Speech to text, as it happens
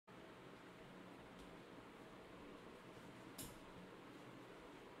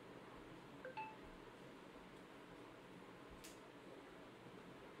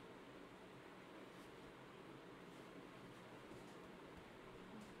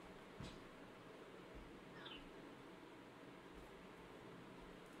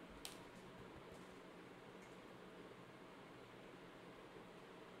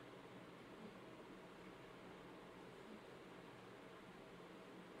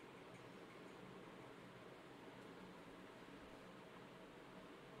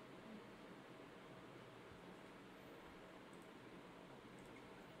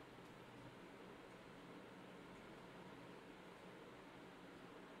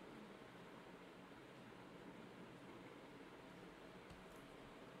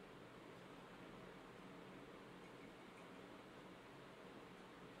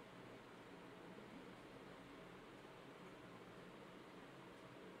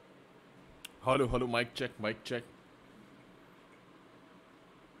Hello hello mic check mic check.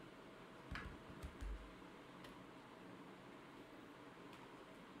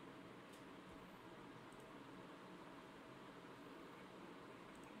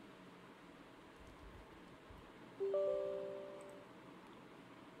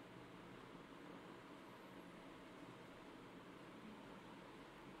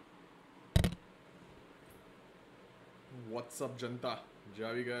 WhatsApp જનતા જે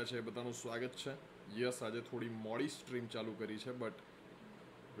આવી ગયા છે બધાનું સ્વાગત છે. યસ, આજે થોડી મોડી સ્ટ્રીમ ચાલુ કરી છે બટ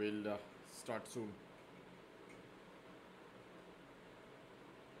વિલ સ્ટાર્ટ સૂન.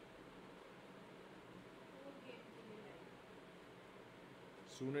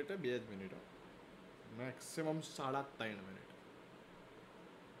 સૂન એટલે 2 જ મિનિટ, મેક્સિમમ 3.5 મિનિટ.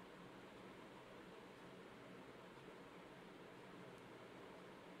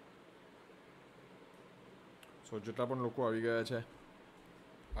 સો જેટલા પણ લોકો આવી ગયા છે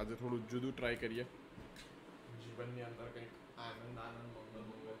આજે થોડું જુદું ટ્રાય કરીએ, જીવનની અંદર કંઈક આનંદ આનંદ મંગલ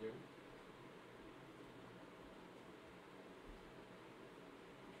મંગલ જેવું.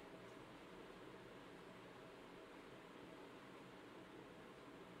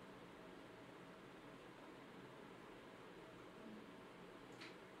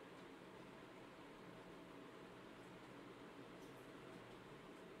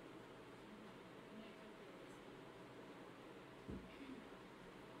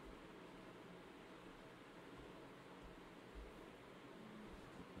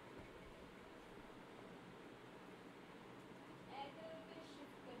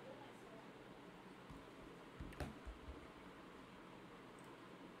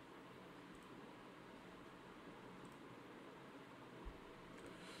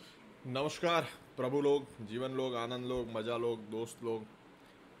 नमस्कार प्रभु लोग, जीवन लोग, आनंद लोग, मजा लोग, दोस्त लोग.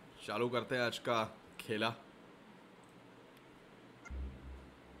 चालू करते हैं आज का खेला.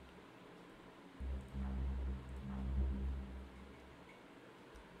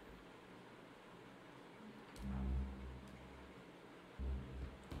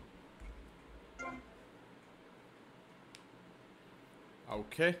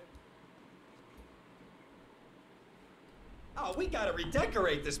 Okay. Oh, we gotta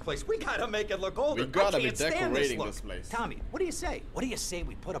redecorate this place. We gotta make it look older. We gotta I be can't stand decorating look. this place. Tommy, what do you say? What do you say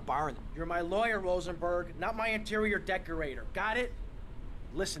we put a bar in? You're my lawyer, Rosenberg, not my interior decorator. Got it?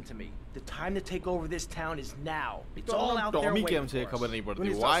 Listen to me. The time to take over this town is now. It's all out there Tommy waiting કેમ છે for ખબર us. નહીં We પડતી.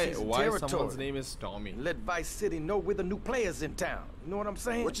 need to start seizing Why territory. someone's name is Tommy? Let Vice City know we're the new players in town. You know what I'm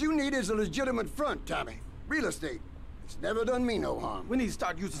saying? What you need is a legitimate front, Tommy. Real estate. It's never done me no harm. We need to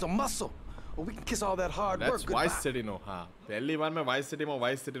start using some muscle, or we can kiss all that hard work That's goodbye. Vice City નો. હા, પહેલી વાર મેં Vice City માં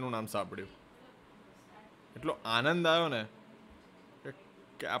Vice City નું નામ સાંભળ્યું. એટલો આનંદ આવ્યો ને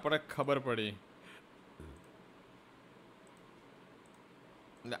કે આપણે ખબર પડી.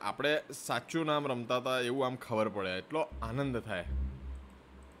 આપણે સાચું નામ રમતા હતા એવું આમ ખબર પડે, એટલો આનંદ થાય.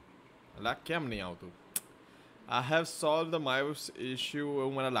 એટલે કેમ નહીં આવતું? I have solved the mouse issue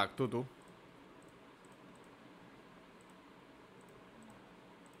એવું મને લાગતું હતું.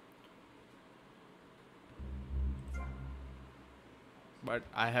 But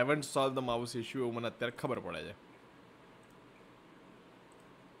I haven't solved the mouse issue એવું મને અત્યારે ખબર પડે છે.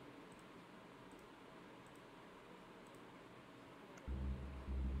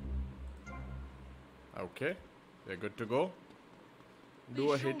 Okay, we're good to go. Do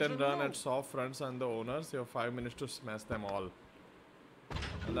a hit and run at soft fronts and the owners. You have 5 minutes to smash them all.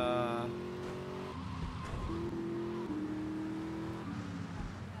 Hello.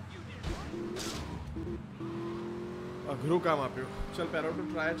 અઘરું કામ આપ્યું. ચલ પહેલા તો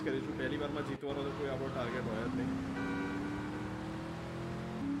ટ્રાય જ કરીશું. પહેલી વારમાં જીતવાનો તો કોઈ આપણો ટાર્ગેટ હોય જ નહીં.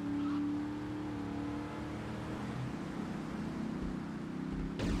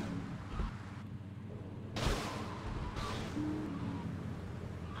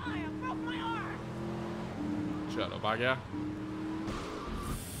 ચલો ભાગ્યા.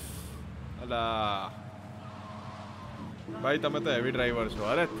 અલા ભાઈ તમે તો હેવી ડ્રાઈવર છો.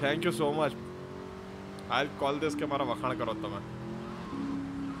 અરે thank you so much. I'll call this કે મારા વખાણ કરો તમે.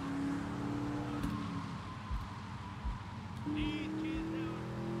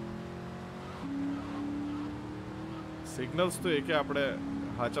 સિગ્નલ્સ તો એકે આપણે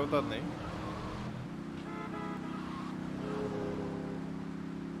હાચવતા જ નહીં.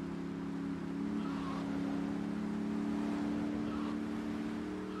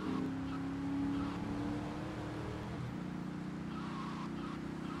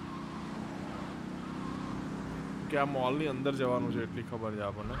 કે આ મોલની અંદર જવાનું છે એટલી ખબર છે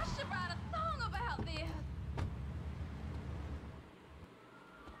આપણને.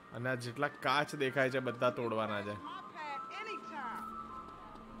 અને આ જેટલા કાચ દેખાય છે બધા તોડવાના છે.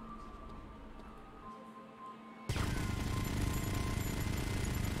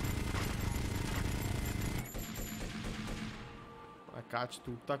 કાચ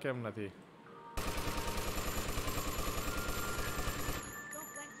તૂટતા કેમ નથી?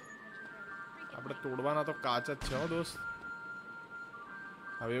 આપણે તોડવાના તો કાચ જ છે હો દોસ્ત.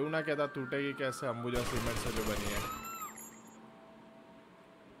 હવે એવું ના કહેતા તૂટેગી कैसे अंबुजा सीमेंट से जो बनी है.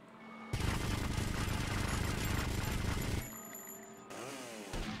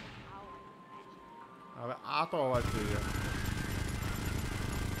 હવે આ તો અવાજ જોઈએ.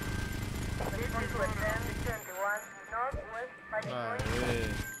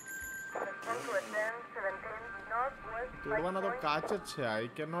 તોડવાના તો કાચ જ છે. I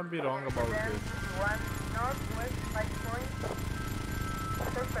can not be wrong about this.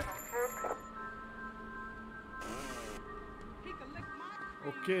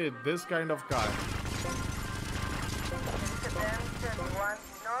 Okay, this kind of car.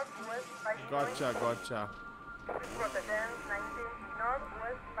 Gotcha, gotcha.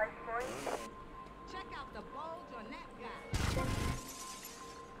 Check out the bulge on that guy.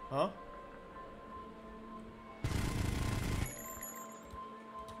 Huh?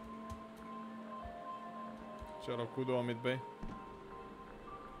 चलो कूदो अमित भाई.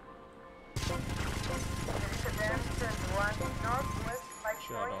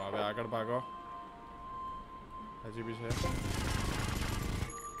 चलो હવે આગળ ભાગો. હજી બી છે.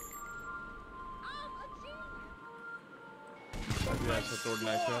 હજી આ છે તોડ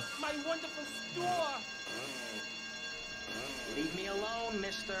નાખ્યો. My wonderful store. Leave me alone,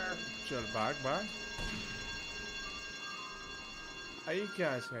 mister. ચલ ભાગ ભાગ. અહીં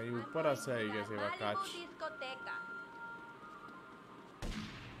ક્યાં છે? અહીં ઉપર હશે. આવી ગયા છે એવા કાચ.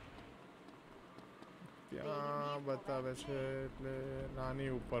 ત્યાં બતાવે છે એટલે નાની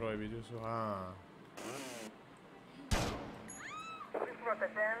ઉપર હોય. બીજું શું? હા,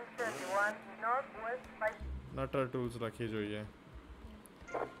 નટર ટૂલ્સ લખી જોઈએ.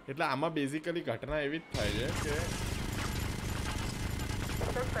 એટલે આમાં બેઝિકલી ઘટના એવી જ થાય છે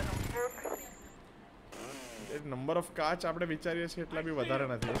કે નંબર ઓફ કાચ આપણે વિચારીએ છીએ એટલા બી વધારે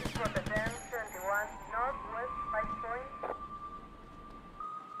નથી.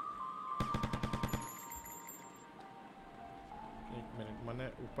 એક મિનિટ, મને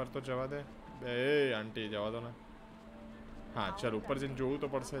ઉપર તો જવા દે. એ આંટી જવા દો ને. હા ચાલ, ઉપર જઈને જોવું તો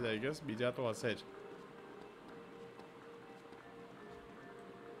પડશે જ આઈ ગેસ. બીજા તો હશે જ.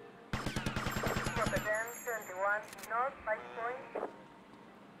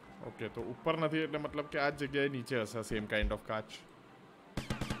 ઓકે, તો ઉપર નથી એટલે મતલબ કે આ જગ્યાએ નીચે હશે સેમ કાઇન્ડ ઓફ કાચ.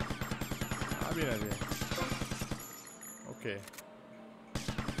 આ બી નથી. Okay,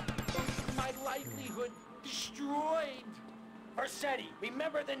 My livelihood destroyed. Versetti,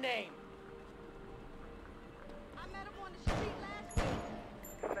 remember the name. I met him on the street last week.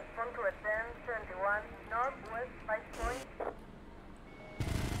 Respond to attend 71 Northwest 5 Point.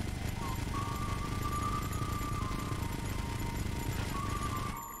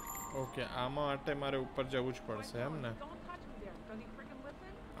 Okay, આમાં માટે મારે ઉપર જવું જ પડશે એમ ને? Don't touch him there. Does he freaking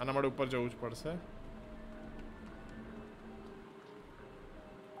listen? આના માટે ઉપર જવું જ પડશે.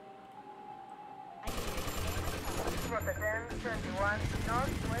 Respond to attend 71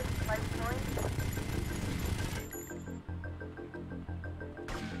 Northwest 5 Point.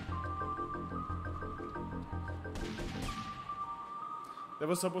 There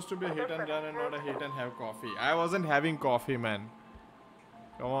was supposed to be a hit and run and not a hit and have coffee. I wasn't having coffee, man.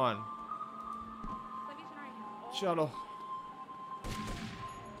 Come on. चलो.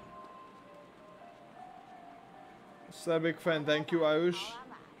 Sir, big fan. Thank you, Ayush.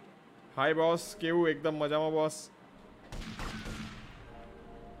 Hi, boss. केवू एकदम मजा में boss.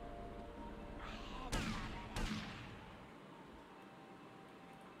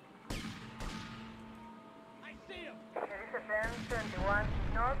 Attend 71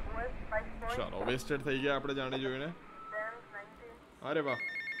 Northwest 5 Point. चलो, wasted થઈ ગયા આપણે જાણી જોઈને. અરે વાહ,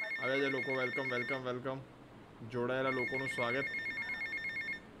 આવ્યા છે લોકો. Welcome welcome welcome. જોડાયેલા લોકોનું સ્વાગત.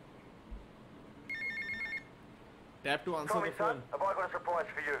 Tap to answer the phone. Have I got a surprise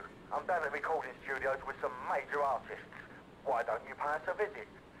for you? I'm down at the recording studios with some major artists. Why don't you pay us a visit?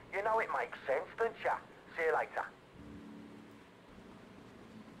 You know it makes sense, don't ya? See you later.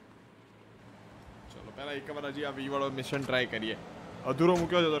 ચલો, પહેલા એકવાર હજી આ વી વાળો mission try કરીએ. અધૂરો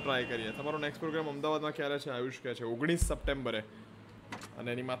મૂક્યો છે તો ટ્રાય કરીએ. તમારો નેક્સ્ટ પ્રોગ્રામ અમદાવાદમાં ક્યારે છે? આયુષ કહે છે 19 સપ્ટેમ્બરે. અને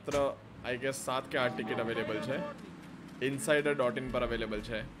એની માત્ર આઈ ગેસ 7 કે 8 ટિકિટ અવેલેબલ છે. insider.in પર અવેલેબલ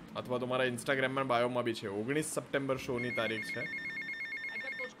છે, અથવા તો મારા ઇન્સ્ટાગ્રામમાં બાયોમાં બી છે. 19 સપ્ટેમ્બર શોની તારીખ છે. I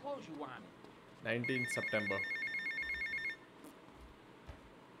got those clothes you wanted. 19 September.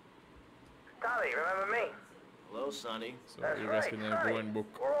 Dolly, remember me? Hello, Sonny. So you guys can go and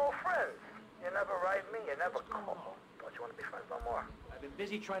book. We're all friends. You never write me, you never call. Don't you want to be friends no more? I I've been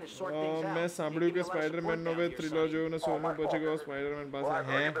busy trying to sort things out. મેં સાંભળ્યું કે Spider-Man નો હવે thriller જોયું ને સોનું પછી ગયો Spider-Man પાસે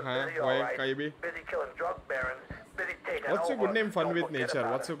હે હા હોય કઈ બી Busy killing drug barons, busy taking What's your over. good name, Fun Don't with forget Nature?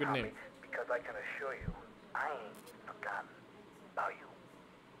 about What's your it, good Tommy, name? Because I can assure you, I ain't forgotten about you.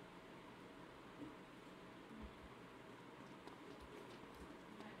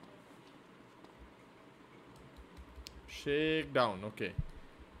 Shake down. Okay.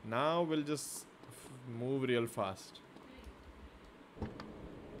 Now we'll just move real fast.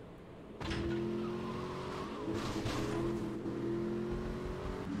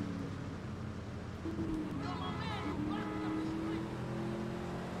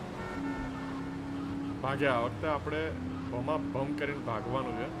 ભાગ્યા આ વખતે આપણે ભમા ભમ કરીને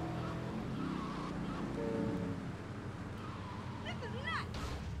ભાગવાનું છે. This is nuts.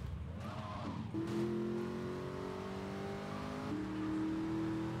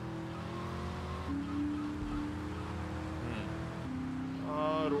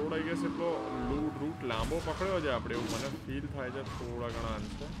 આ road I guess એટલો route લાંબો પકડ્યો છે આપણે એવું મને ફીલ થાય છે થોડા ઘણા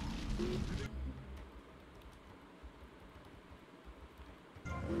અંશે.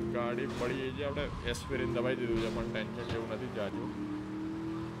 ગાડી પડી છે આપણે એસ્પિરિન દબાઈ દીધું છે પણ ટેન્શન જેવું નથી જાજુ.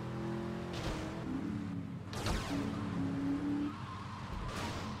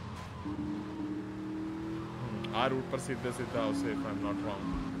 આ રૂટ પર સીધે સીધા આવશે if I am not wrong.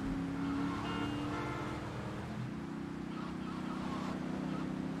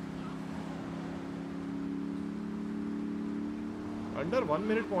 Under 1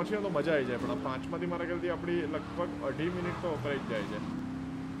 minute પહોંચીએ તો મજા આવી જાય પણ આ 5 માંથી મારા ખ્યાલથી આપણી લગભગ 2.5 મિનિટ તો વપરાઈ જ જાય છે.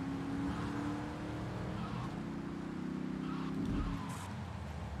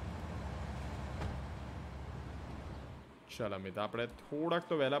 ચાલ અમિત આપણે થોડાક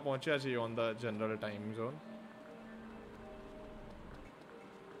તો વહેલા પહોંચ્યા છીએ on the general time zone.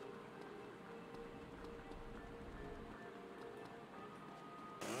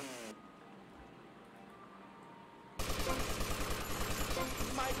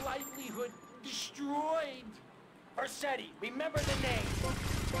 My livelihood destroyed. Arsetti, remember the name.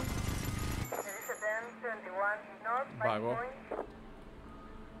 Elizabeth 21 North Vago. 5 point.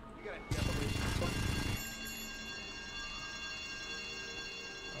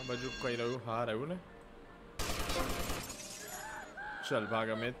 આ બાજુ કઈ રહ્યું હા રહ્યું ને. ચાલ ભાગ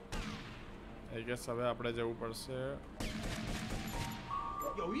અમિત. આઈ ગેસ હવે આપણે જવું પડશે.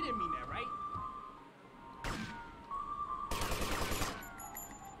 Yo, he didn't mean that, right?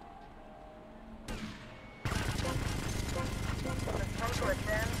 Come to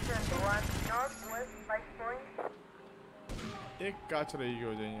attend 21 Northwest 5 point. એક કાચ રહી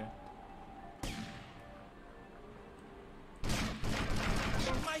ગયો છે અહીંયા.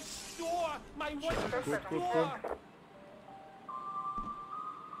 My store! My wonderful Good, good, store!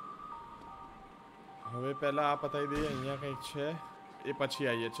 હવે પહેલા આ પતાવી દઈએ અહીંયા કંઈક છે એ પછી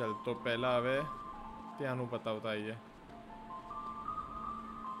આવીએ. ચાલ તો પહેલા હવે ત્યાંનું પતાવતા આવીએ.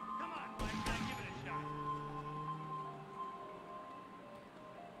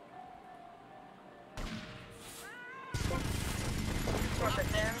 Come to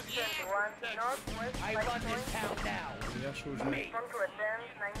attend 21 Northwest I 5 run this point. town now. અહીંયા શું છે? Come to attend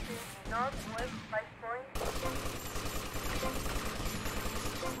 19 Northwest 5 point.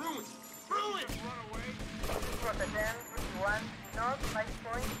 Ruin! Ruin! Come to attend 21 North 5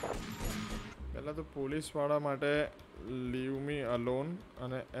 point. પહેલા તો પોલીસ વાળા માટે લીવ મી અલોન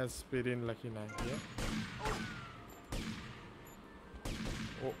અને એસ્પિરિન લખી નાખીએ.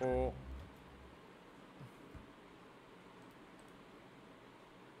 ઓ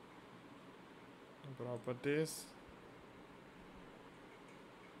properties.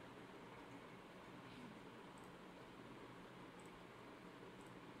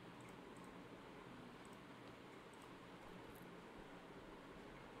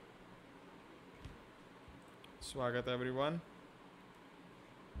 स्वागत है everyone.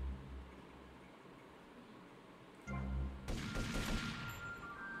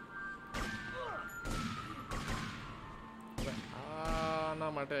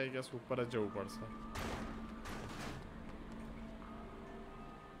 આના માટે આઈ ગેસ ઉપર જ જવું પડશે.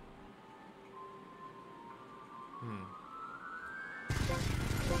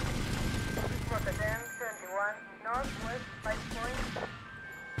 Come to attend 21 Northwest 5 point.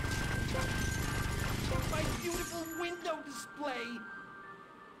 My beautiful window display!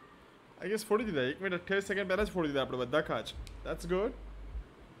 I guess ફોડી દીધા 1 મિનિટ 28 સેકન્ડ પહેલા જ ફોડી દીધા આપણે બધા કાચ. That's good.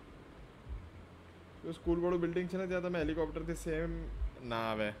 જો સ્કૂલ વાળું બિલ્ડિંગ છે ને ત્યાં તમે હેલિકોપ્ટરથી સેમ ના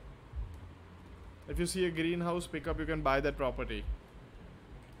આવે. If you see a greenhouse pickup, you can buy that property.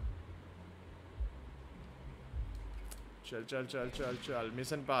 चल चल चल चल चल.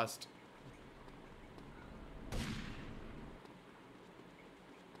 Mission passed.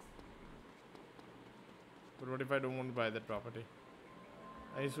 But what if I don't want to buy that property?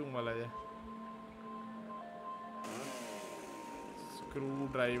 અહીં શું મળે છે?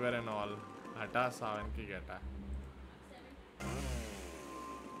 Screwdriver and all. હટા Savan key ઘટા.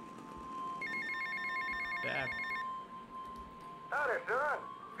 Tap. Howdy, son.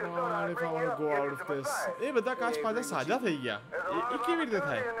 Just thought God, I'd if I bring want you to up go and out get of you some this. advice. એ બધા કાચ પાછા સાજા થઈ ગયા. There's a A lot of કેવી રીતે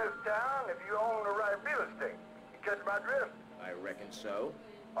થાય? opportunity in this town if you own the right real estate. You catch my drift? I reckon so.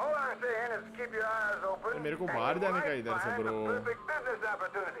 All I'm saying is keep your eyes open. मेरे को and बाहर you जाने का might इधर से, find bro. a perfect business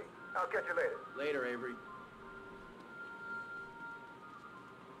opportunity. I'll catch you later. Later, Avery.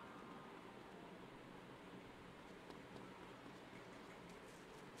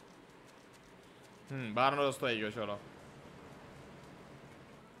 બહારનો રસ્તો આવી ગયો. ચલો.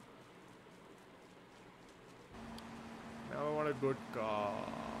 Now I want a good car.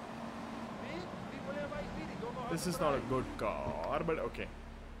 This is not a good car, but okay.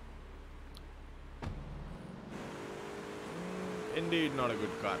 Indeed, not a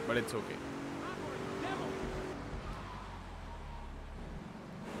good car, but it's okay.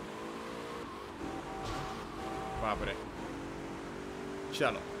 બાપરે.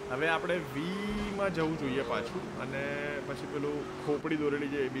 ચાલો હવે આપણે વીમાં જવું જોઈએ પાછું અને પછી પેલું ખોપડી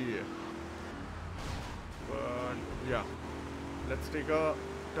દોરેલી છે એ બી છે. But yeah, let's take a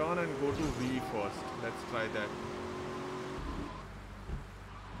turn and go to V first. Let's try that.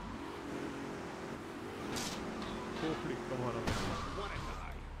 ખોપડી, come on.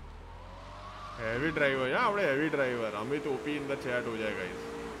 Heavy driver, yeah, આપણે heavy driver. Amit OP in the chat हो जाएगा guys.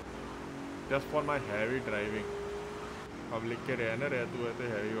 Just for my heavy driving. Public के रहने रहतू है तो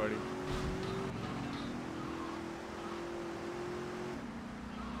heavy वाली.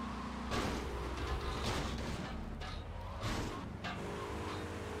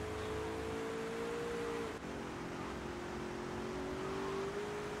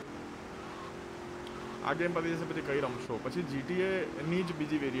 આ game પતી જશે પછી કઈ રમશો? પછી GTA ની જ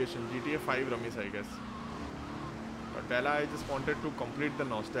બીજી variation GTA 5 રમીશ I guess. But પહેલાં I just wanted to complete the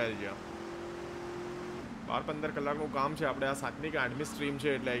નોસ્ટાલ્જિયા. 12-15 કલાકનું કામ છે. આપણે આ 7મી કે 8મી સ્ટ્રીમ છે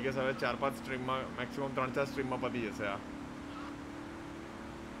એટલે આઈ ગેસ હવે 4-5 સ્ટ્રીમમાં મેક્સિમમ 3-4 સ્ટ્રીમમાં પતી જશે આ.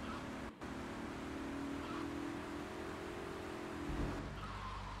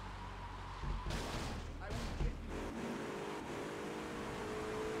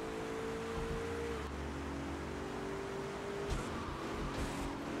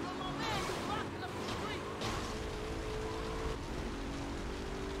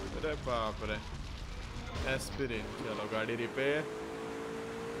 अरे बाप रे. एस्पिरिन. चलो गाड़ी रिपेयर.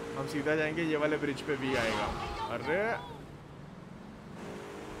 हम सीधा जाएंगे ये वाले ब्रिज पे भी आएगा. अरे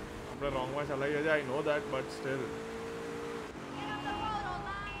अपने रॉन्ग में चला गया. I know that but still.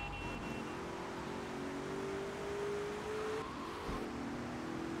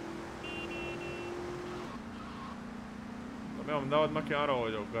 તમે અમદાવાદમાં ક્યાં રહો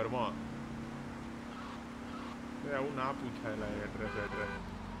છો? ઘરમાં? એવું ના પૂછાયેલા એડ્રેસ.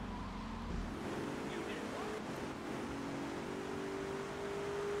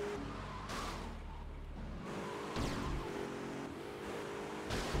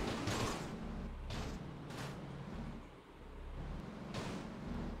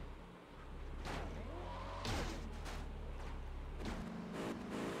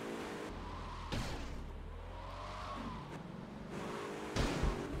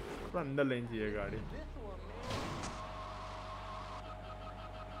 अंदर लेनी चाहिए गाड़ी.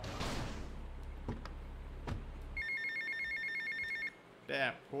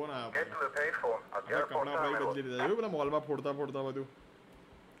 टैप फोन आया. Get to the payphone. I'll get a phone કપડા ભાઈ time. બદલી દીધા. જો પેલા મોલમાં ફોડતા બધું.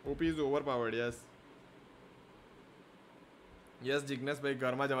 OP is overpowered. yes. yes Jignesh ભાઈ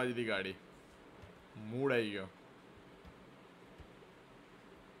ઘરમાં જવા દીધી ગાડી. મૂડ આવી ગયો.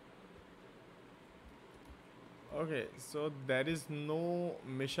 Okay, so there is no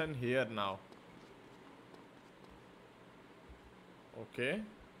mission here now. Okay.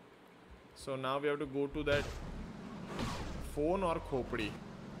 So now we have to go to that phone or khopdi.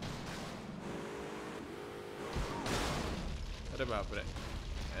 अरे बाप रे.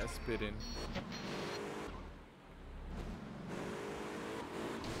 Aspirin.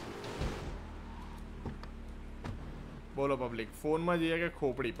 બોલો પબ્લિક ફોનમાં જઈએ કે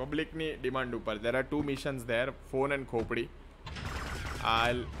ખોપડી? પબ્લિકની ડિમાન્ડ ઉપર. There are 2 missions there, phone and ખોપડી.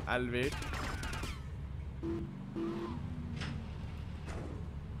 I'll wait.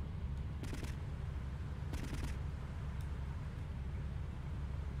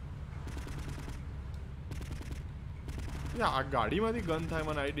 આ ગાડીમાંથી gun થાય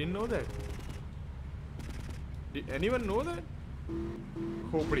મને. આઈ didn't know that. Did anyone know that?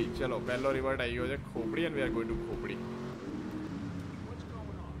 ખોપડી. ચલો પહેલો રિવર્ટ આવી ગયો છે ખોપડી and we are going to ખોપડી.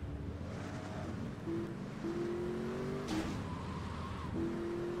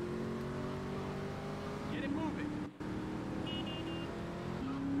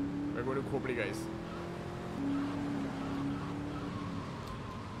 We're going to Khopri, guys.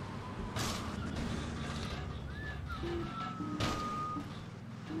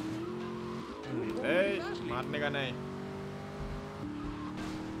 मारने का नहीं।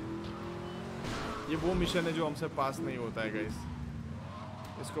 ये वो मिशन है जो हमसे पास नहीं होता है गाइस।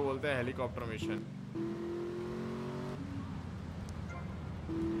 इसको बोलते हैं हेलीकॉप्टर मिशन।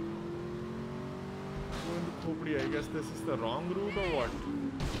 खोपड़ी, I guess this is the wrong route or what?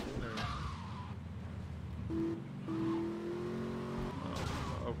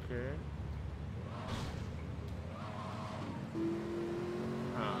 Okay.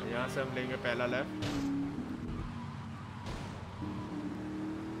 हाँ, यहाँ से हम लेंगे पहला लेफ्ट।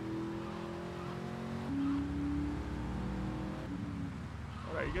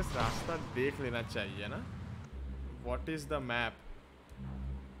 और I guess रास्ता देख लेना चाहिए ना? What is the map?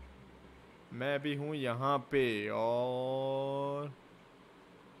 मैं भी हूँ यहाँ पे और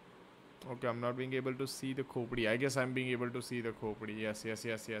okay, I'm not being able to see the खोपड़ी. I guess I'm being able to see the खोपड़ी. Yes, yes,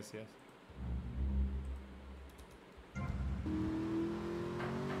 yes, yes, yes.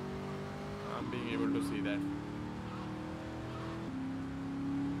 I'm being able to see that.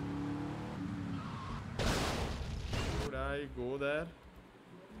 Should I go there?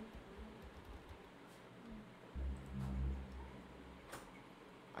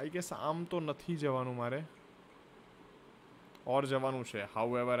 I guess આમ તો નથી જવાનું મારે और જવાનું છે.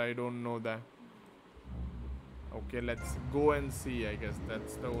 However, I don't know that. Okay, let's go and see. I guess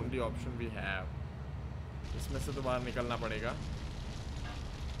that's the only option we have. इसमें से तो बाहर निकलना पड़ेगा.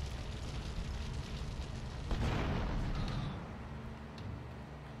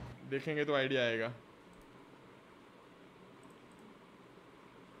 देखेंगे तो आइडिया आएगा.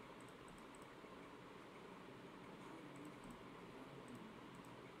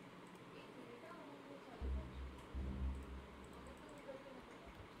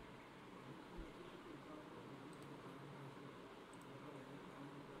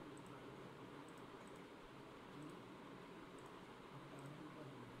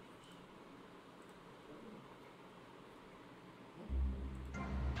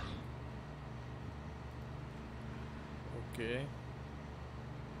 Okay.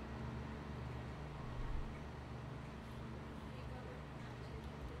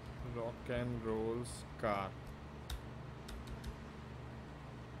 Rock and rolls car.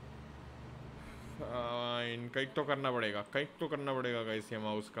 कईक तो करना पड़ेगा, गाइस ये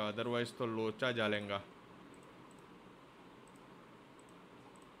माउस का, अदरवाइज तो लोचा जालेगा.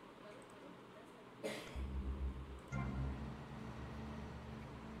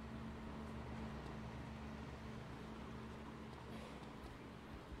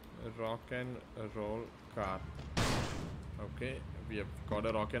 Rock and roll car. Okay, we have got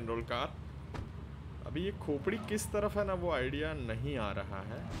a rock and roll car. अभी ये खोपड़ी किस तरफ है ना वो आइडिया नहीं आ रहा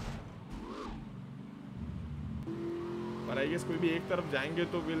है, पर आई गेस कोई भी एक तरफ जाएंगे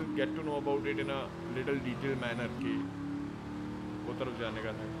तो will get to know about it in a little detail manner कि वो तरफ जाने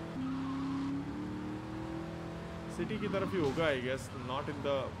का था. सिटी की तरफ ही होगा I guess, not in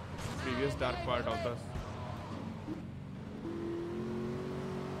the previous dark part of the.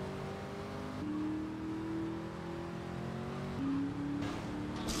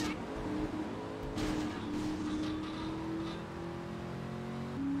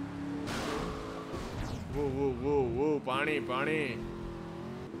 वो पानी पानी.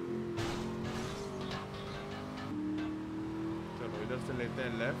 चलो इधर से लेते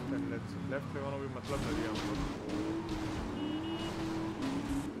हैं लेफ्ट, एंड लेफ्ट लेवानो भी मतलब नहीं हमको.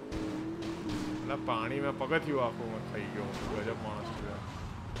 मतलब पानी में पगत ही आंखों में खाई गयो गजब मानस છે.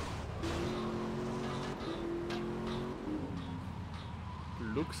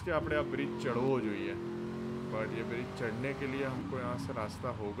 लुक्स के આપણે આ ब्रिज चढ़વો જોઈએ, बट ये ब्रिज चढ़ने के लिए हमको यहाँ से रास्ता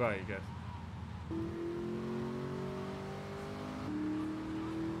होगा आई गेस.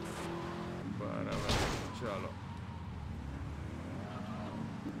 चलो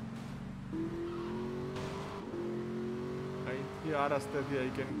અહીંથી આ રસ્તેથી I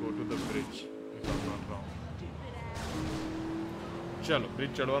can go to the bridge if I'm not wrong. ચલો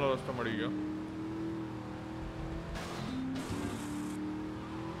બ્રિજ ચડવાનો રસ્તો મળી ગયો.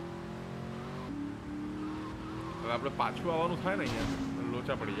 હવે આપણે પાછું આવવાનું થાય ને અહીંયા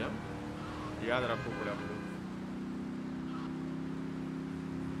લોચા પડી જાય, યાદ રાખવું પડે આપણે.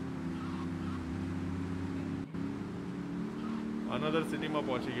 अनदर सिटी में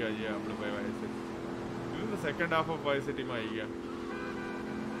पहुंची गया जी આપણે ભાઈ Y city. The second half of Y city માં આવી ગયા.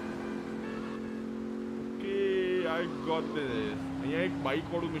 Okay I got this. અહીંયા એક બાઇક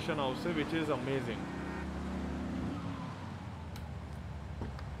વાળું મિશન આવશે which is amazing.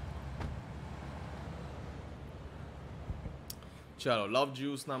 ચાલો લવ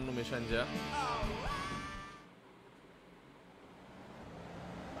જ્યુસ નામનું મિશન છે.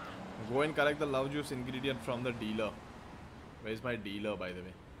 Go and collect the love juice ingredient from the dealer. Where's my dealer, by the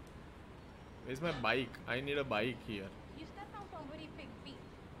way? Where's my bike? I need a bike here. You step on somebody big feet.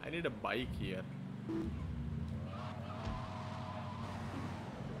 I need a bike here.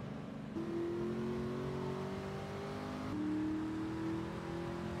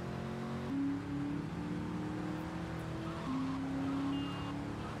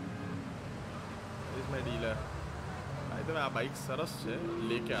 Where's my dealer? By the way, આ bike સરસ છે.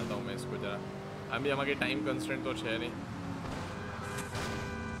 લેકે आता हूँ मैं इसको जरा. આમ બી આમાં કંઈ ટાઈમ કન્સ્ટ્રેન્ટ તો છે નહીં.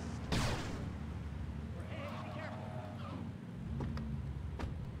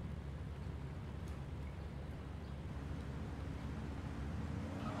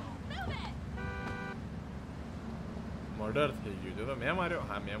 મર્ડર થઈ ગયું છે તો મેં માર્યો.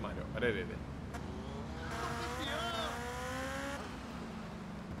 હા મેં માર્યો. અરે રે રે.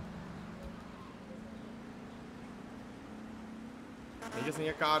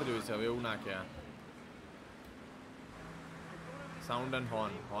 અહીંયા કાર જોઈ છે હવે એવું ના કે સાઉન્ડ એન્ડ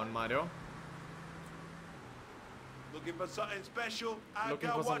હોર્ન માર્યો. Looking for something special?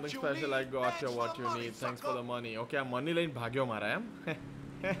 Looking for something special, I got you what you need. Thanks for the money. Okay, આ મની લઈને ભાગ્યો મારા એમ.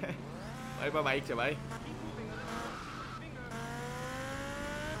 ભાઈ પા બાઈક છે ભાઈ.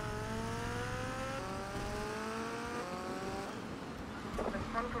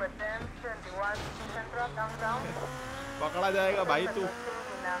 Welcome to Attend 21 Central Downtown. पकड़ा जाएगा भाई तू.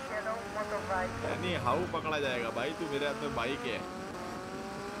 Fodi Nakhie motorbike. नहीं हाउ पकड़ा जाएगा भाई तू. मेरे हाथ में बाइक है.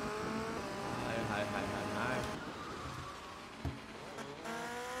 हाय हाय हाय हाय हाय.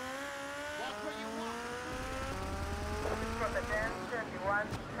 From Attend 21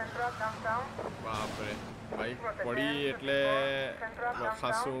 Central Downtown. બાપ રે. બાઈક પડી એટલે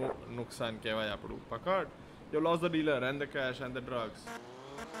ખાસું નુકસાન કહેવાય આપણું. પકડ. You lost the dealer and the cash and the drugs.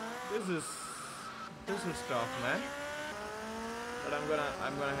 This is tough, man. But I'm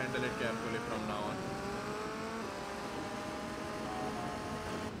gonna handle it carefully from now on.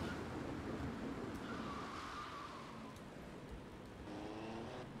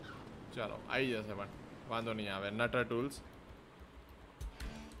 चलो आई जैसे पण वांधो नहीं आवे. नटर tools.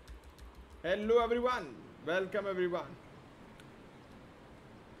 Hello everyone, welcome everyone.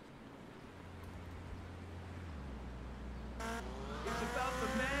 It's about the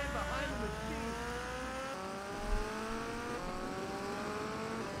man behind the machine.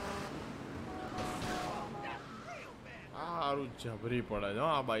 સારું જબરી પડે છે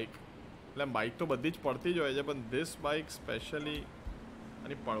આ બાઇક. એટલે બાઇક તો બધી જ પડતી જ હોય છે પણ ધીસ બાઇક સ્પેશિયલી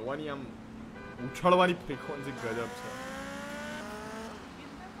આની પડવાની આમ ઉછળવાની ફ્રીક્વન્સી ગજબ છે.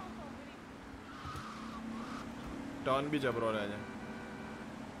 ટર્ન બી જબરો રહે છે.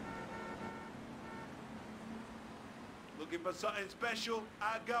 Looking for something special?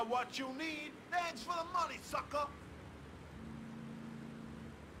 I got what you need. Thanks for the money, sucker.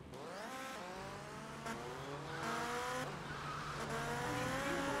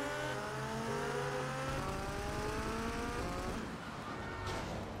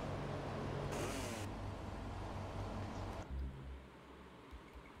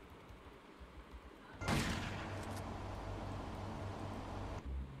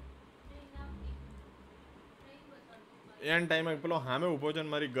 N ટાઈમે પેલો સામે ઊભો છે ને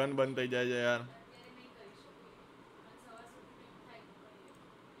મારી ગન બંધ થઈ જાય છે યાર.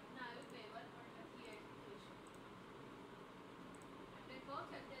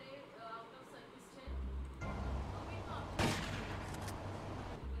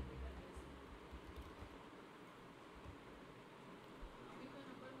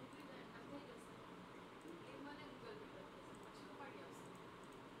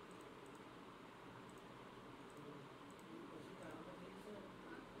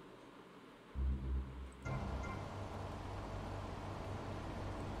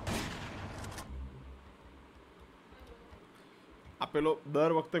 આ પેલો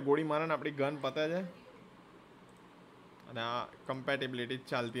દર વખતે ગોળી મારે ને આપણી ગન પતે છે અને આ કમ્પેટેબિલિટી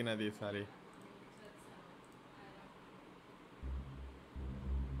ચાલતી નથી સારી.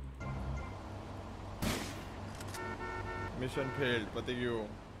 મિશન ફેલ્ડ પતી ગયું.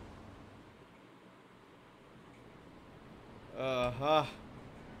 હા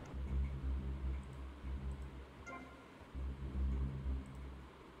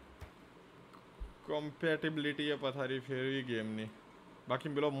કમ્પેટેબિલિટી એ પથારી ફેરવી ગેમની. બાકી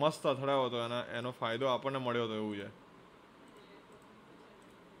પેલો મસ્ત અથડાયો હતો એનો ફાયદો આપણને મળ્યો હતો એવું છે.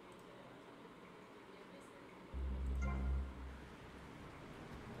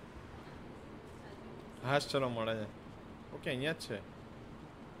 હા ચલો મળે છે. ઓકે અહીંયા જ છે.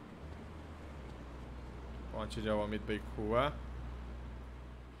 પહોંચી જાઓ Amitbhai Khuva.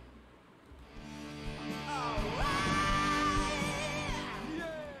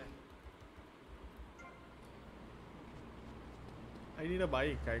 I need a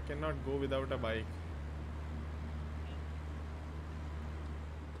bike. I cannot go without a bike.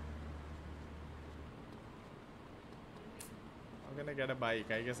 How can I get a bike?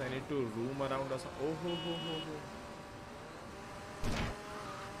 I guess I need to roam around or something. Oh, ho, ho, ho, ho.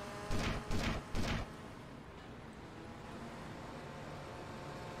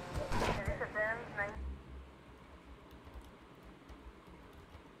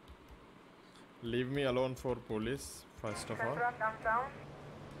 Leave me alone for police, first of all. Central downtown.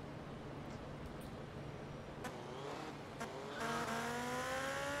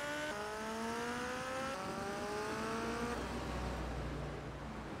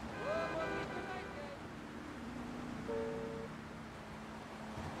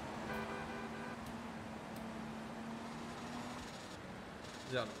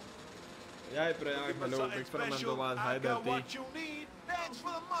 Yeah. Yeah, Prayag, hello, Something big from special. Ahmedabad. I Hi, got Dati. what you need. Thanks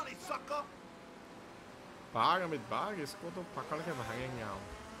for the money, sucker. भाग अमित भाग, इसको तो पकड़ के भागेंगे हम.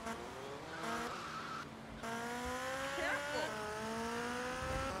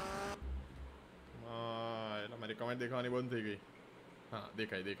 मेरी comment दिखानी बंद थी गई. हाँ,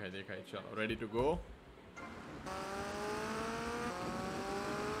 दिखाई. चलो, ready to go.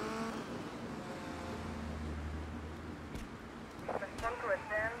 Respond to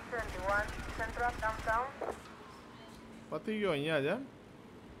SN 71 Central downtown. पति क्यों અહીંયા आजा?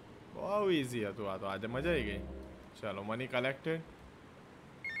 बहुत easy है तो आज मजा ही गई. चलो, money collected.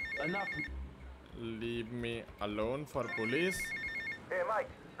 Enough. Leave me alone for police. Here,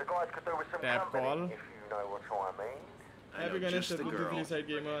 mate. The guys could do with some Tap company, call. if you know what I mean. Happy Ganesh Chaturthi side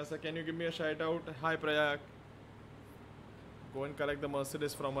gamer. So can you give me a shout out? Hi Prayag. Go and collect the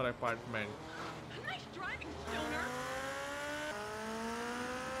Mercedes from our apartment. Nice driving, stoner.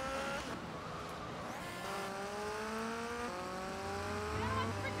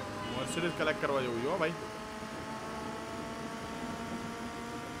 Mercedes collect करवा जाओ यो भाई.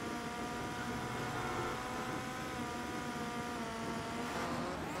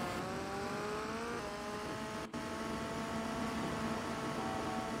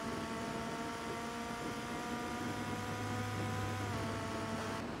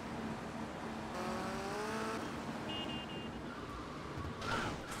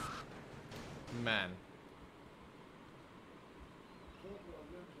 Man.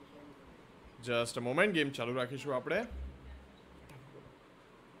 Just a moment, game ચાલુ રાખીશું આપણે.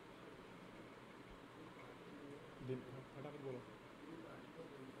 ફટાફટ બોલો.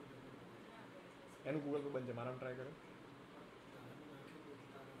 એનું Google પર બનશે, મારામાં ટ્રાય કરો.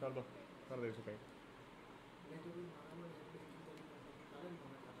 કર દઈશું કંઈક.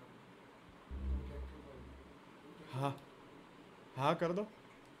 હા કર દો.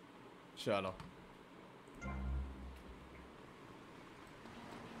 ચાલો.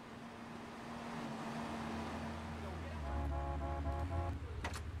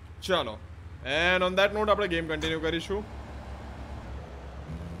 ચાલો. એન્ડ ઓન ધેટ નોટ આપણે ગેમ કન્ટિન્યુ કરીશું.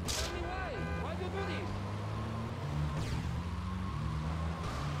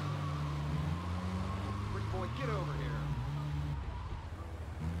 Pretty boy, get over here.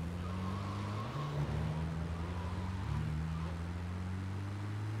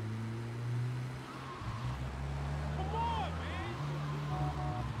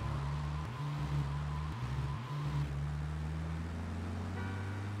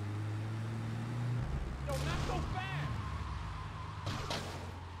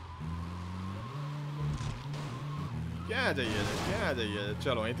 ક્યાં જઈએ છે?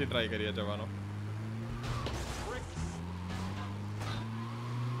 ચલો અહીંથી ટ્રાય કરીએ જવાનો.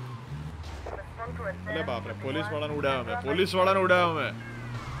 Respond to SN અલે બાપરે, 71 પોલીસ વાળાને ઉડાવ્યા મેં.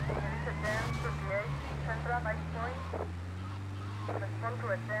 SN 38 Central Ice Point. Respond to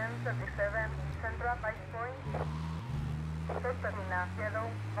SN 37 Central Ice Point. Termina yellow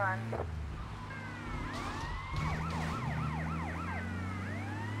van.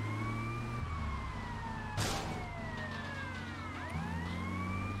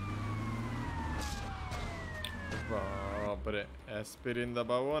 બાપરે, એસ્પિરિન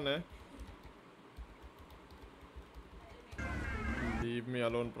દબાવો ને. લીવ મી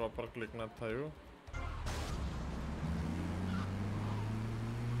અલોન પ્રોપર ક્લિક નથી થયું.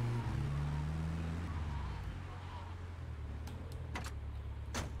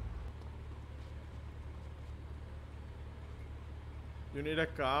 You need a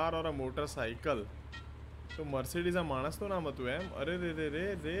car or a motorcycle. તો મર્સિડીઝ આ માણસ તો નામ હતું એમ. અરે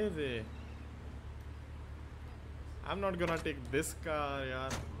રે. I'm not gonna take this car,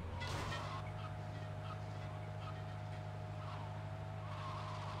 yaar.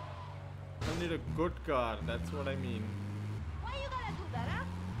 I need a good car, that's what I mean. Why you gotta do that, huh?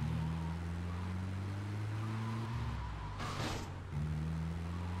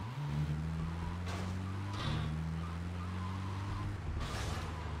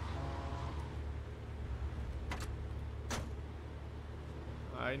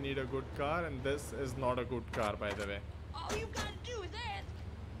 I need a good car, and this is not a good car, by the way. All you gotta do is ask.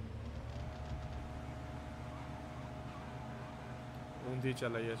 ऊंधी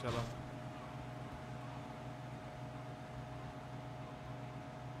चलाइए चलो.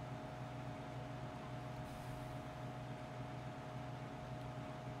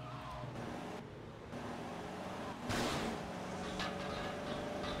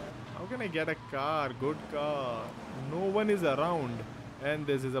 How can I get a car? Good car. No one is around. And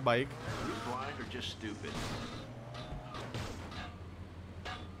this is a bike. Are you blind or just stupid?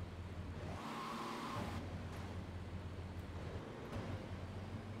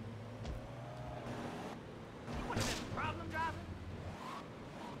 You wanna have a problem driving?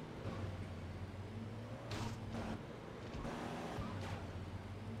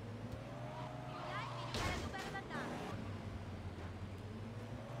 You gotta do better than that.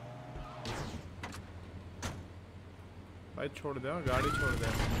 भाई छोड़ दे गाड़ी छोड़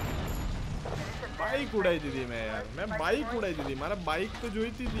दे bike उड़ाई दीदी मैं bike उड़ाई दीदी मारा बाइक तो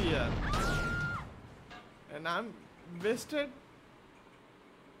जोईती थी यार and I'm wasted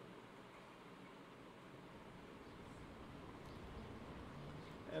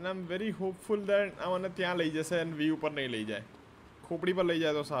and I'm very hopeful that આ મને ત્યાં લઈ જશે and વ્યૂ પર નહીં લઈ જાય ખોપડી પર લઈ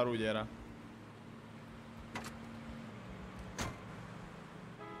જાય તો સારું જરા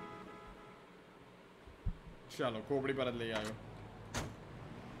ચાલો ખોપડી પર જ લઈ આવ્યો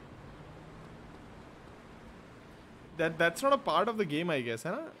that's not a part of the game I guess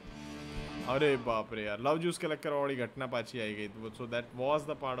है ना अरे बाप रे यार लव जूस के लक्कर वाली घटना पाछी आई गई so that was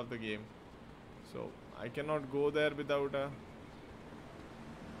the part of the game so I cannot go there without a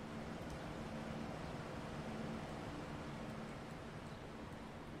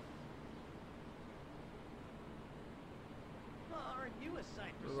Aren't you a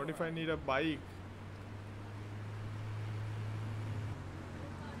sight for what if sore I need a bike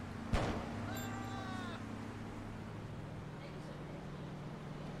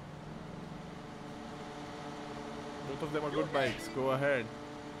both of them are good bikes go ahead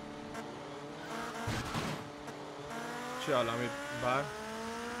चल अमित बाहर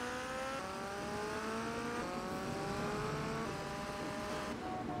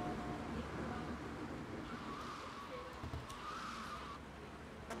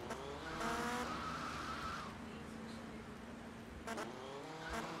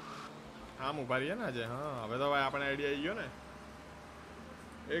આમ ઉભા રહીએ ને આજે હા હવે તો ભાઈ આપણે આઈડિયા આવી ગયો ને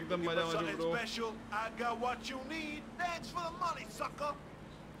એકદમ મજામાં છું Something bro special. I got what you need. Thanks for the money, sucker.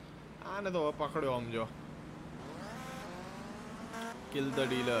 આને તો હવે પકડ્યો આમ જો kill the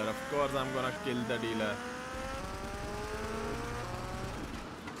dealer of course I'm gonna kill the dealer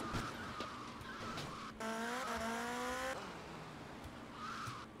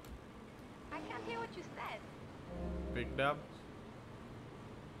I can't hear what you said. picked up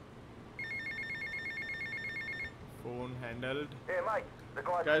phone handled Here, mate. The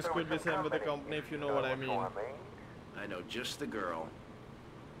guys could be same with the company if you know what I mean I know just the girl.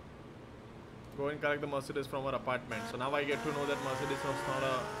 go and collect the Mercedes from our apartment so now I get to know that Mercedes was not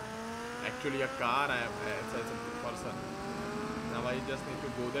actually a car it's a person now I just need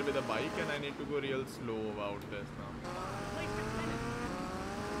to go there with a bike and I need to go real slow about this now Wait for a minute.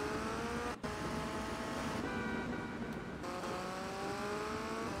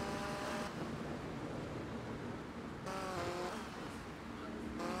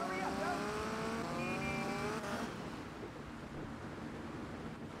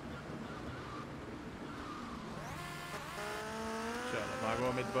 चलो भागो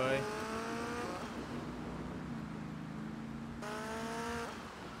अमित भाई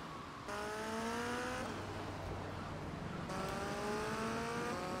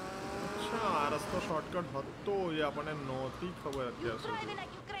अच्छा આ રસ્તો shortcut હતો જે આપણને નહોતી ખબર You અત્યાર સુધી driving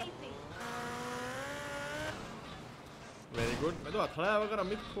like you crazy. Very good મેં તો અથડાયા વગર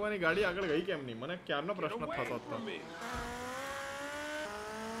અમિત ખુવાની ગાડી આગળ ગઈ કેમ નહીં મને ક્યારનો પ્રશ્ન થતો હતો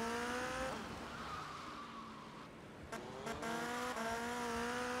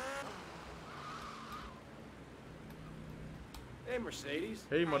Hey, Mercedes.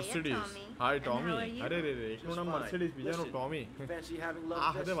 Hey Mercedes Tommy. Hi And how Tommy are you? અરે રે રે એકનું નામ Just fine. મર્સિડીઝ બીજાનું Listen, Tommy you fancy having આ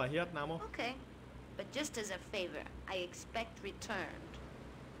love હદે this? વાહિયાત નામો Okay. But just as a favor, I expect returned.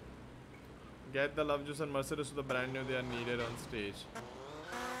 Get the love juice and Mercedes to the brand new they are needed on stage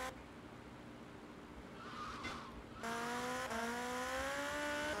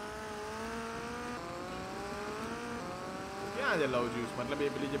ક્યાં છે લવ juice? મતલબ એ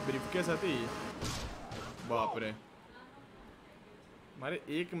પેલી જે briefcase હતી, બાપરે, મારે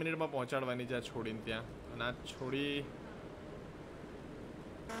 1 મિનિટમાં પહોંચાડવાની છે આ છોડીને ત્યાં, અને આ છોડી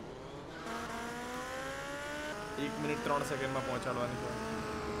 1 મિનિટ 3 સેકન્ડમાં પહોંચાડવાની છે.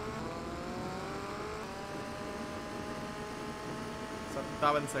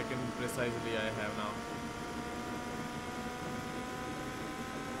 57 second precisely I have now.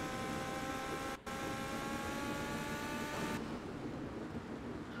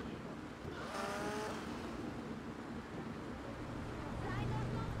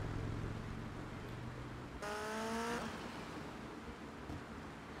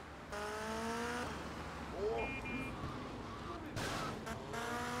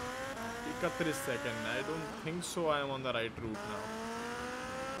 Second. I don't think so. I am on the right route now.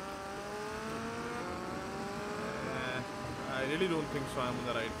 I really don't think so. I am on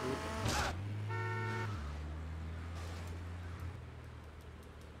the right route.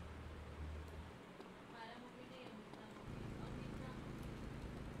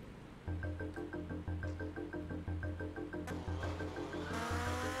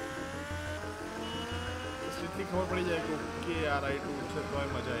 इतनी खबर पड़ी जाए कि ओके यार राइट रूट से तो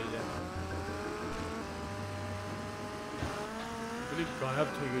मजा आई जाए. गायब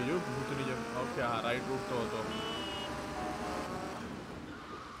થઈ ગઈ જો ભૂતની જેમ. ઓકે હા રાઈટ રૂટ તો હતો.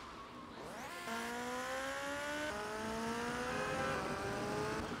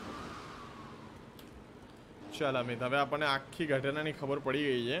 ચાલ અમિત, હવે આપણને આખી ઘટનાની ખબર પડી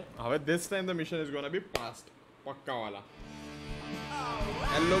ગઈ છે. હવે this time the mission is gonna be past. पक्का वाला.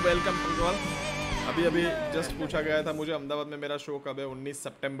 Hello welcome पंकवाल. अभी जस्ट पूछा गया था मुझे अहमदाबाद में मेरा शो कब है. 19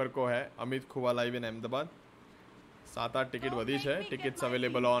 सितंबर को है. अमित खुवा लाइव इन अहमदाबाद. 7-8 टिकट वधी है. Tickets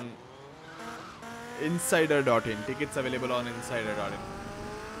available on insider.in. Tickets available on insider.in.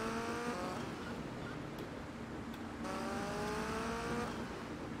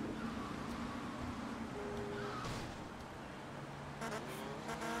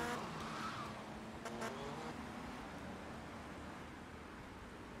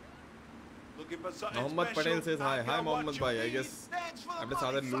 Mohammad Patel says hi. Hi Mohammad भाई. I guess अपने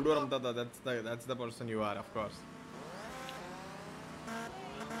साथ लूडो रमता था. That's the person you are, of course.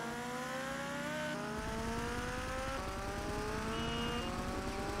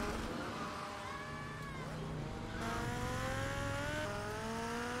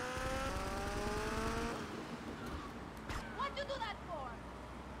 What'd you do that for?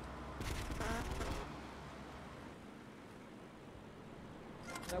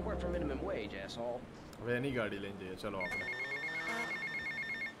 I work for minimum wage, asshole. હવે એની ગાડી લઈને જઈએ. ચલો આપણે.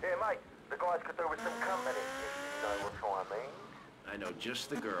 Yeah, mate, the guys could do with some company, if you know what I mean. I know just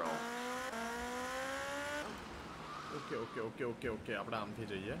the girl. Okay આપણે આમથી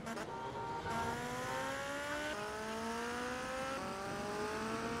જઈએ.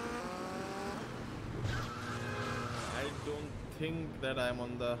 I don't think that I am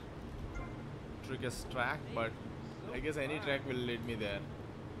on the trickiest track, but I guess any track will lead me there.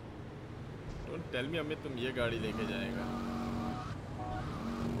 Don't tell me Amit तुम ये गाड़ी लेके जाएगा.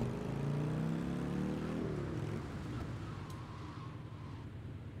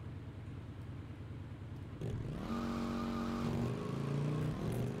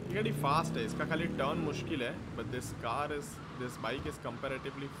 ये गाड़ी फास्ट है. इसका खाली टर्न मुश्किल है, but this bike is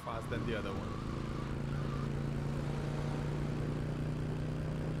comparatively fast than the other one.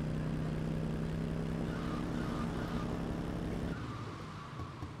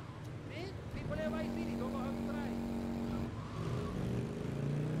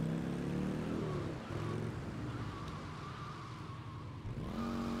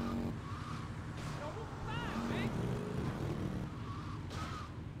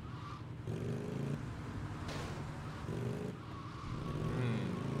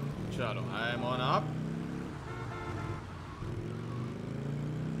 चलो, I am on up.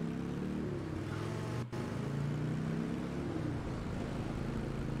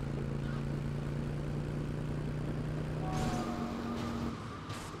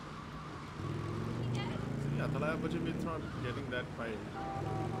 Yeah, but it's not getting that file.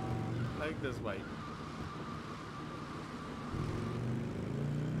 Like this bike.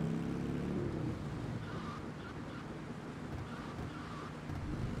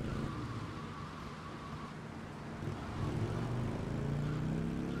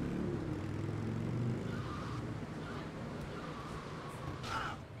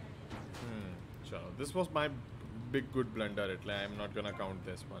 This was my big good blunder. I am not gonna count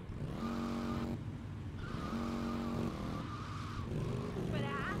this one.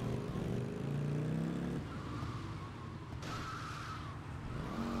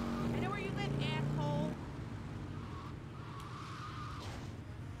 I know where you live, asshole.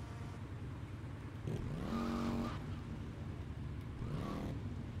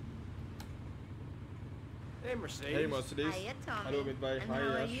 Hey, Mercedes. Hey Mercedes. Hiya, Tommy. Hello Amit bhai. And Hi how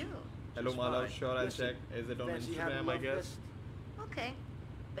are Yash. you? Hello Just Malav. fine. Sure, I'll Listen, check. Is it on fancy having Instagram? I love guess. fest? Okay.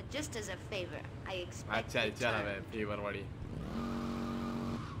 But just as a favor, I expect चल चल return. अब favour वाली.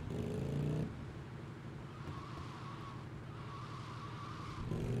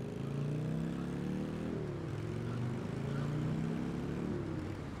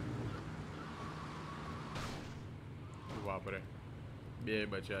 बाप रे. બે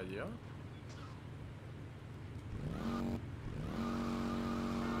બચ્યા હજી હો.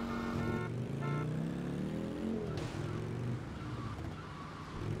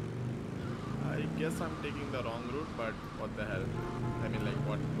 I guess I'm taking the wrong route, but what the hell? I mean, like,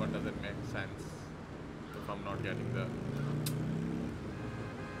 what does it make sense if I'm not getting the?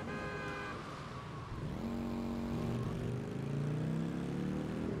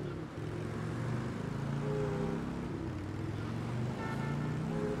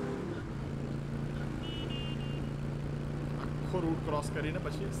 આખો રૂટ ક્રોસ કરીને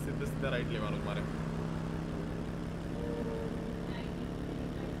પછી સીધે સીધા રાઈટ લેવાનું મારે.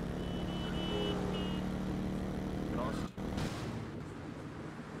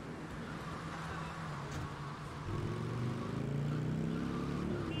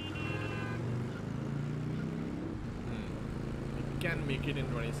 Can make it in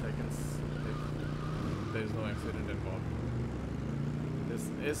 20 seconds if there is no accident involved. This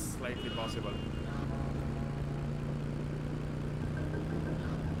is slightly possible.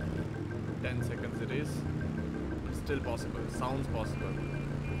 10 seconds it is. Still possible. Sounds possible.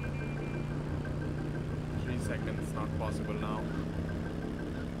 3 seconds not possible now.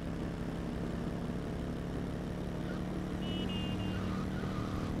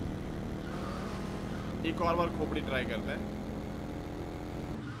 एक और बार खोपड़ी ट्राई करते हैं.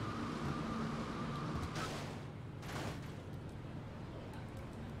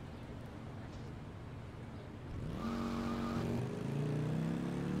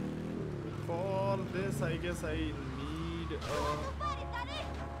 For this, I guess I need.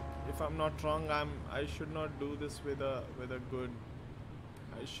 If I'm not wrong, I should not do this with a good.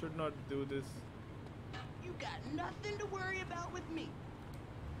 I should not do this. You got nothing to worry about with me.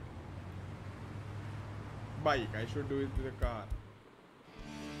 Bike. I should do it with a car.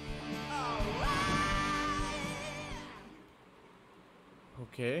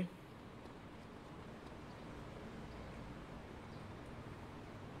 Okay.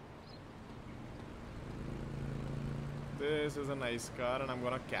 This is a nice car and I'm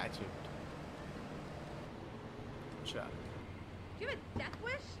gonna catch it. चल. Do you have a death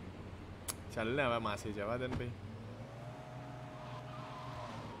wish? चल ले अब मासी जवा then भाई.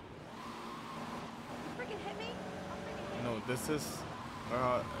 Freaking hit me? No, this is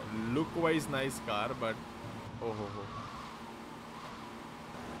look-wise nice car, but oh ho ho.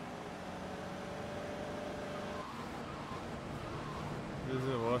 This is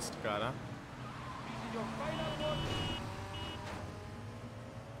the worst car, huh?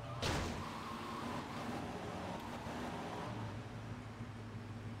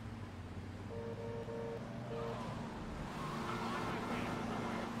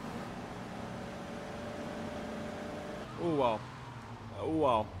 Oh wow. Oh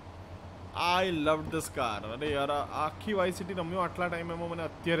wow. I loved this car. अरे यार आखी Y city रम्यो आटला time में मैंने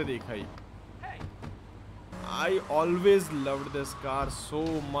અત્યારે દેખાઈ. I always loved this car so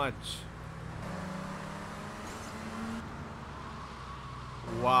much.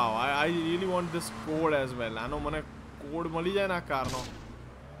 Wow, I really want this code as well. આનો મને code મળી જાય ને આ કારનો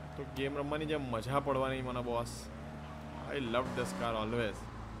તો ગેમ રમવાની જે મજા પડવાની મને boss. I loved this car always.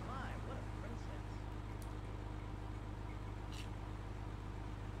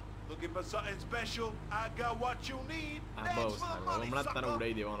 Looking for something special? I got what you need. આ Thanks બહુ for the સારું. money, હમણાં જ તને sucker.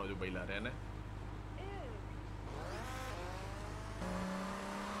 ઉડાઈ દેવાનો છું પહેલા રે ને.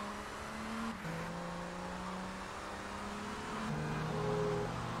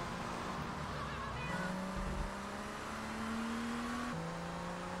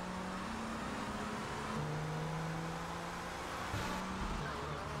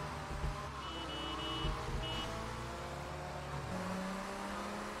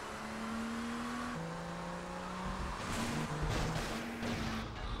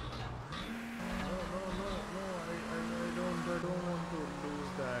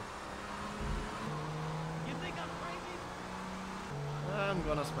 I'm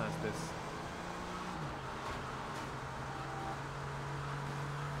gonna smash this.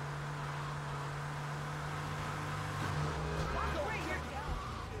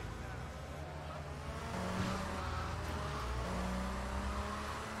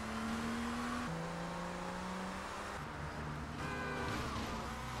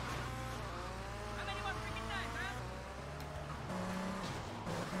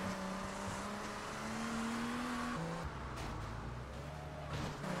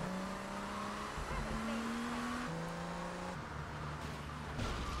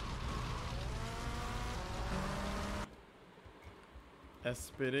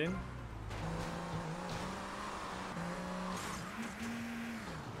 Aspirin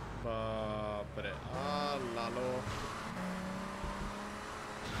બાપરે આ લાલો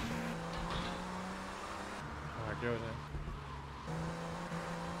ભાગ્યો છે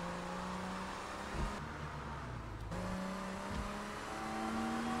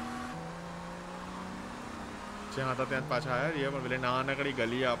જ્યાં હતા ત્યાં જ પાછા આવ્યા છીએ પણ પેલી નાનકડી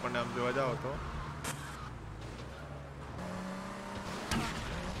ગલી આપણને આમ જોવા જાવ તો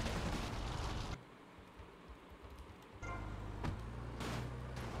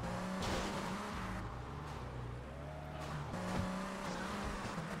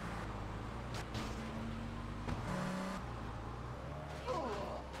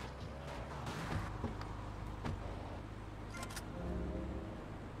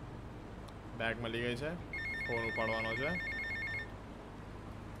બેગ મળી ગઈ છે ફોન ઉપાડવાનો છે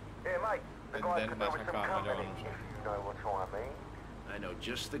Yeah, mate. The And guy then could do with back some car company, jawanu છે. if you know what I mean. I know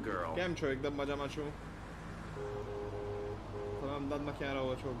just the girl. કેમ છો એકદમ મજામાં છું તમે અમદાવાદમાં ક્યાં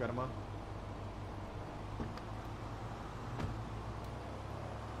રહો છો ઘરમાં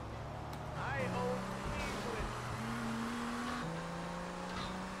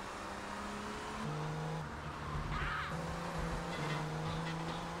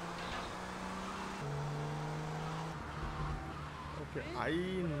Okay, I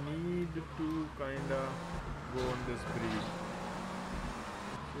need to kinda go on this bridge.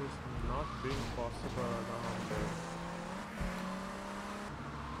 This is not being possible around this.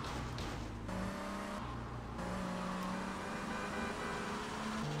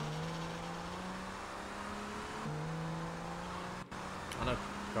 આના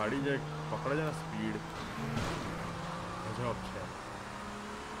ગાડી જે પકડે છે ને સ્પીડ ગજબ છે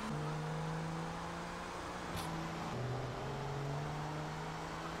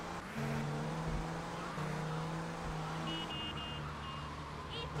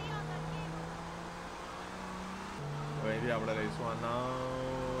અહીંથી આપણે લઈશું આ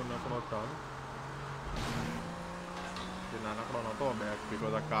નાનકડો ટર્ન જે નાનકડો નહોતો બેક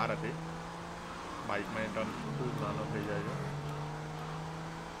બીકોઝ આ કાર હતી બાઇકમાં એ ટર્ન ખૂબ નાનો થઈ જાય છે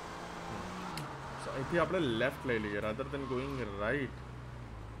સો અહીંથી આપણે લેફ્ટ લઈ લઈએ રાધર દેન going right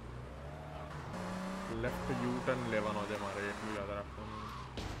left U turn લેવાનો છે મારે એટલું યાદ રાખવાનું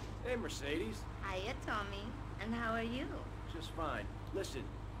Hey, Mercedes. Hiya, Tommy. And how are you? Just fine. Listen,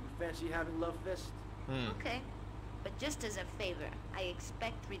 you fancy having love fist? Okay. But just as a favor, I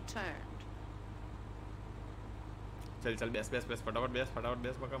expect returned. ચલ ચલ બેસ બેસ બેસ ફટાફટ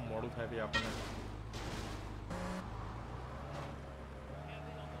બેસ બકા મોડું થાય પછી આપણને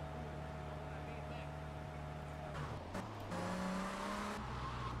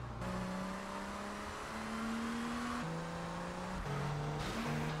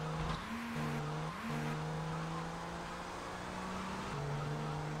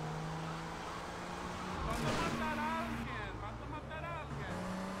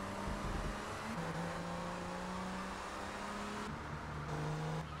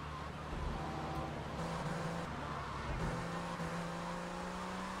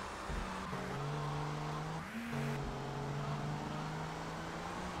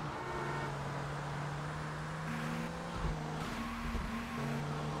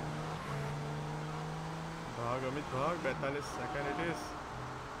भाग अमित भाग 42 second it is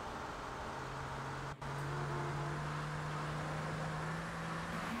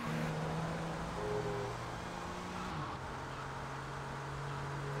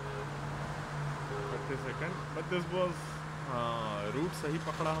second but this was root सही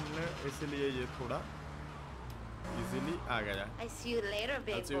पकड़ा हमने इसलिए ये थोड़ा इजीली आ गया I see you later,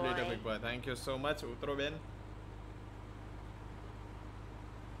 big I'll see you later boy. big boy thank you so much उतरो बेन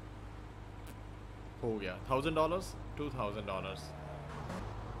हो गया $1,000 $2,000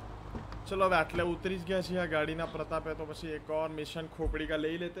 चलो अब આટલે ઉતરી જ ગયા છીએ આ ગાડીના પ્રતાપે તો પછી એક ઓર મિશન ખોપડી કા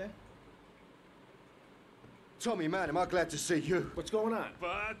લઈ લેતે Tommy, man, am I glad to see you. What's going on?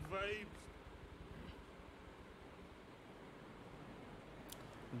 Bad vibes.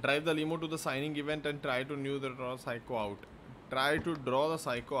 Drive the limo to the signing event and try to draw the psycho out. Try to draw the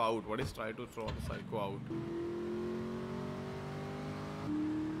psycho out. What is try to draw the psycho out?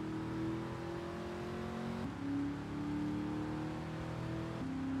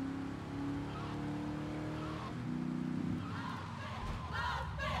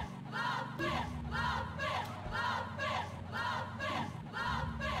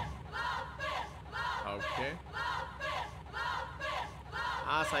 Okay.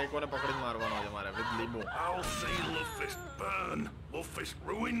 આ સાયકોને પકડીને મારવાનો છે મારે with લીમો I'll see Love Fist burn. Love Fist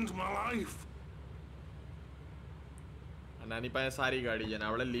ruined my life. અને આની પાસે સારી ગાડી છે ને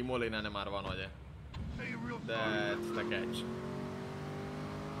આપણે લીમો લઈને આને મારવાનો છે Hey, real That's the catch.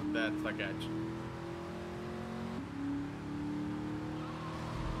 That's the catch.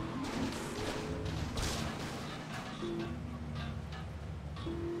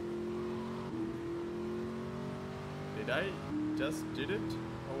 Did I just did it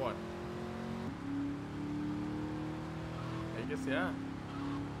or what? I guess yeah.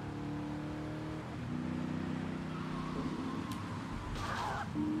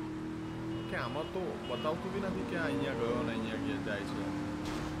 Okay, આમાં તો બતાવતું બી નથી કે અહીંયા ગયો ને અહીંયા જાય છે.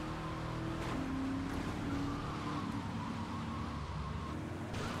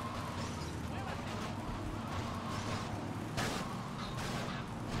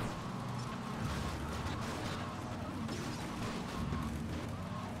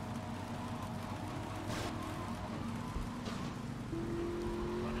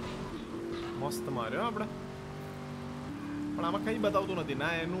 મસ્ત માર્યો આપણે. પણ આમાં કંઈ બતાવતું નથી ના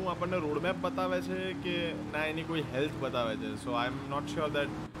એનું આપણને રોડ મેપ બતાવે છે કે ના એની કોઈ હેલ્થ બતાવે છે. સો I am not sure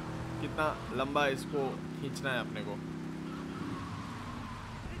that कितना लंबा इसको खींचना है अपने को.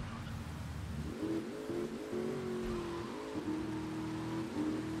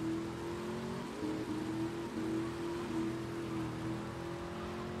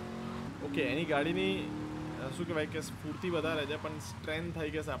 ઓકે એની ગાડીની શું કહેવાય કે સ્ફૂર્તિ વધારે છે પણ સ્ટ્રેન્થ થઈ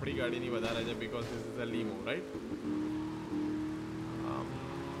ગઈ આપણી ગાડીની વધારે છે because this is a લીમો right.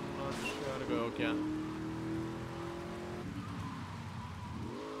 Not sure ગયો ક્યાં.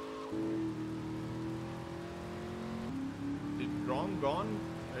 Did Ron gone?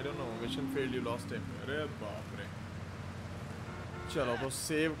 I don't know. Mission failed. You lost him. अरे बाप रे. चलो तो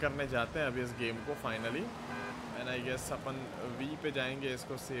सेव करने जाते हैं अभी इस गेम को finally. And I guess upon we पे जाएंगे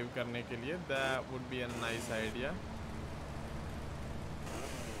इसको सेव करने के लिए. That would be a nice idea.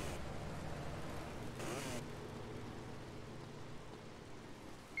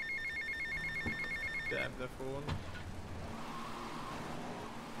 Tap the phone.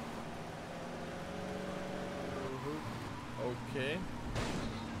 Okay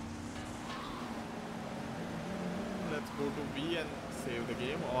let's go to we and save the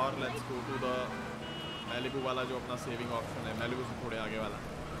game और let's go to the Malibu वाला जो अपना सेविंग ऑप्शन है मैलिबू से थोड़े आगे वाला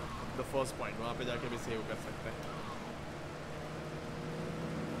द फर्स्ट पॉइंट वहाँ पे जाके भी सेव कर सकते हैं.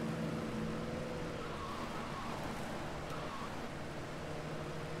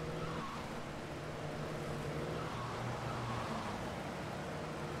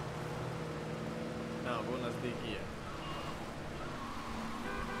 ना वो नज़दीकी है.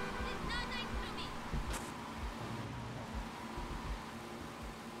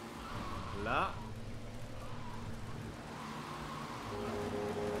 ला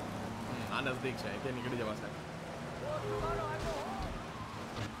નજદીક છે કે નીકળી જવાશે.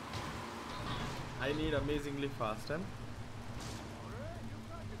 I need amazingly fast time.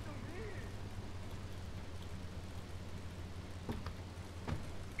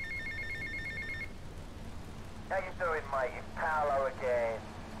 How you doing, mate? It's Paolo again.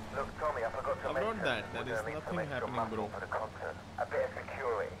 Look, Tommy, I forgot to About mention that, we're there is gonna need nothing some extra happening, muscle bro. for the concert. A bit of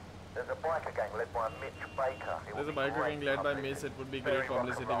security. There's a biker gang led by Mitch Baker. There's a biker gang led by Mace. It would be great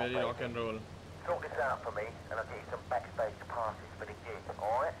publicity, very rock and roll. Sort this out for me, and I'll get you some backstage passes for the gig,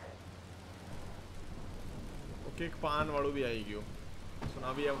 alright? Okay, एक पान वालों भी आई गयो. So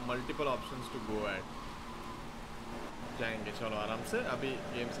now we have multiple options to go at. जाएंगे चलो आराम से. अभी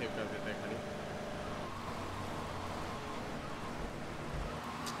गेम सेव कर देते हैं खाली.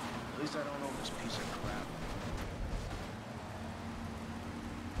 At least I don't own this piece of crap.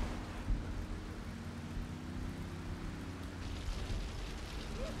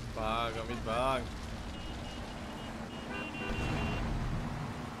 भाग अमित भाग.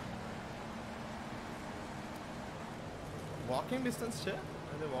 वॉकिंग डिस्टेंस છે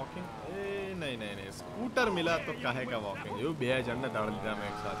અરે વોકિંગ એ નહીં નહીં નહીં સ્કૂટર મિલા તો કાહે કા વોકિંગ એવું બે જણને દાળ દીધા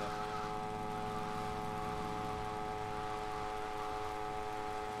મેં એક સાથે.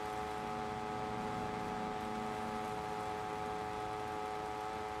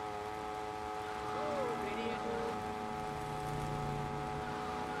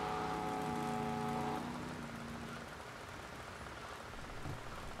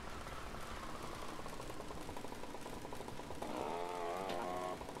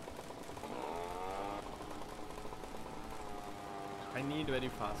 I need very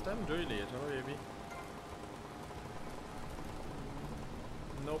fast time. જોઈ લઈએ ચલો એ બી.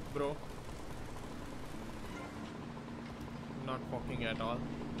 Nope bro. Not walking at all.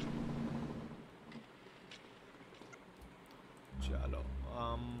 चलो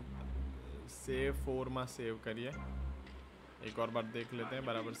सेव 4 में सेव करिए. एक और बार देख लेते हैं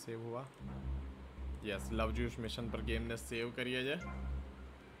बराबर सेव हुआ. यस लव जूस मिशन पर गेम ने सेव करिए છે.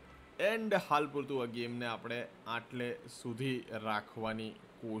 એન્ડ હાલ પૂરતું આ ગેમને આપણે આટલે સુધી રાખવાની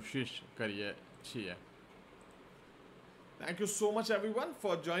કોશિશ કરીએ છીએ. Thank you so much everyone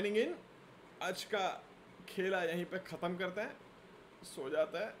for joining in. आज का खेला यहीं पे ख़त्म करते हैं, सो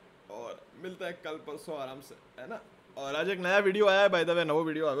जाते हैं और मिलते हैं कल परसों आराम से, है ना. और आज एक नया वीडियो आया है, बाय द वे नવો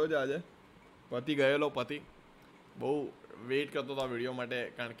વિડીયો આવ્યો છે આજે. પતિ ગયેલો પતિ બહુ વેઇટ કરતો હતો આ વિડીયો માટે,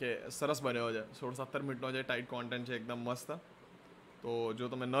 કારણ કે સરસ બન્યો છે. 16-17 મિનિટનો જે ટાઈટ કોન્ટેન્ટ છે, એકદમ મસ્ત. તો જો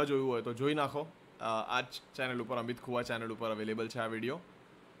તમે ન જોયું હોય તો જોઈ નાખો. આ જ ચેનલ ઉપર, અમિત ખુવા ચેનલ ઉપર અવેલેબલ છે આ વિડીયો.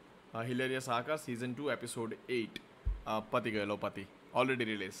 હિલેરિયસ આકાર सीजन 2 एपिसोड 8 પતિ ગયેલો પતિ ઓલરેડી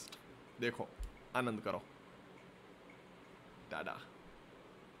રિલીઝ. દેખો, આનંદ કરો. ટાટા.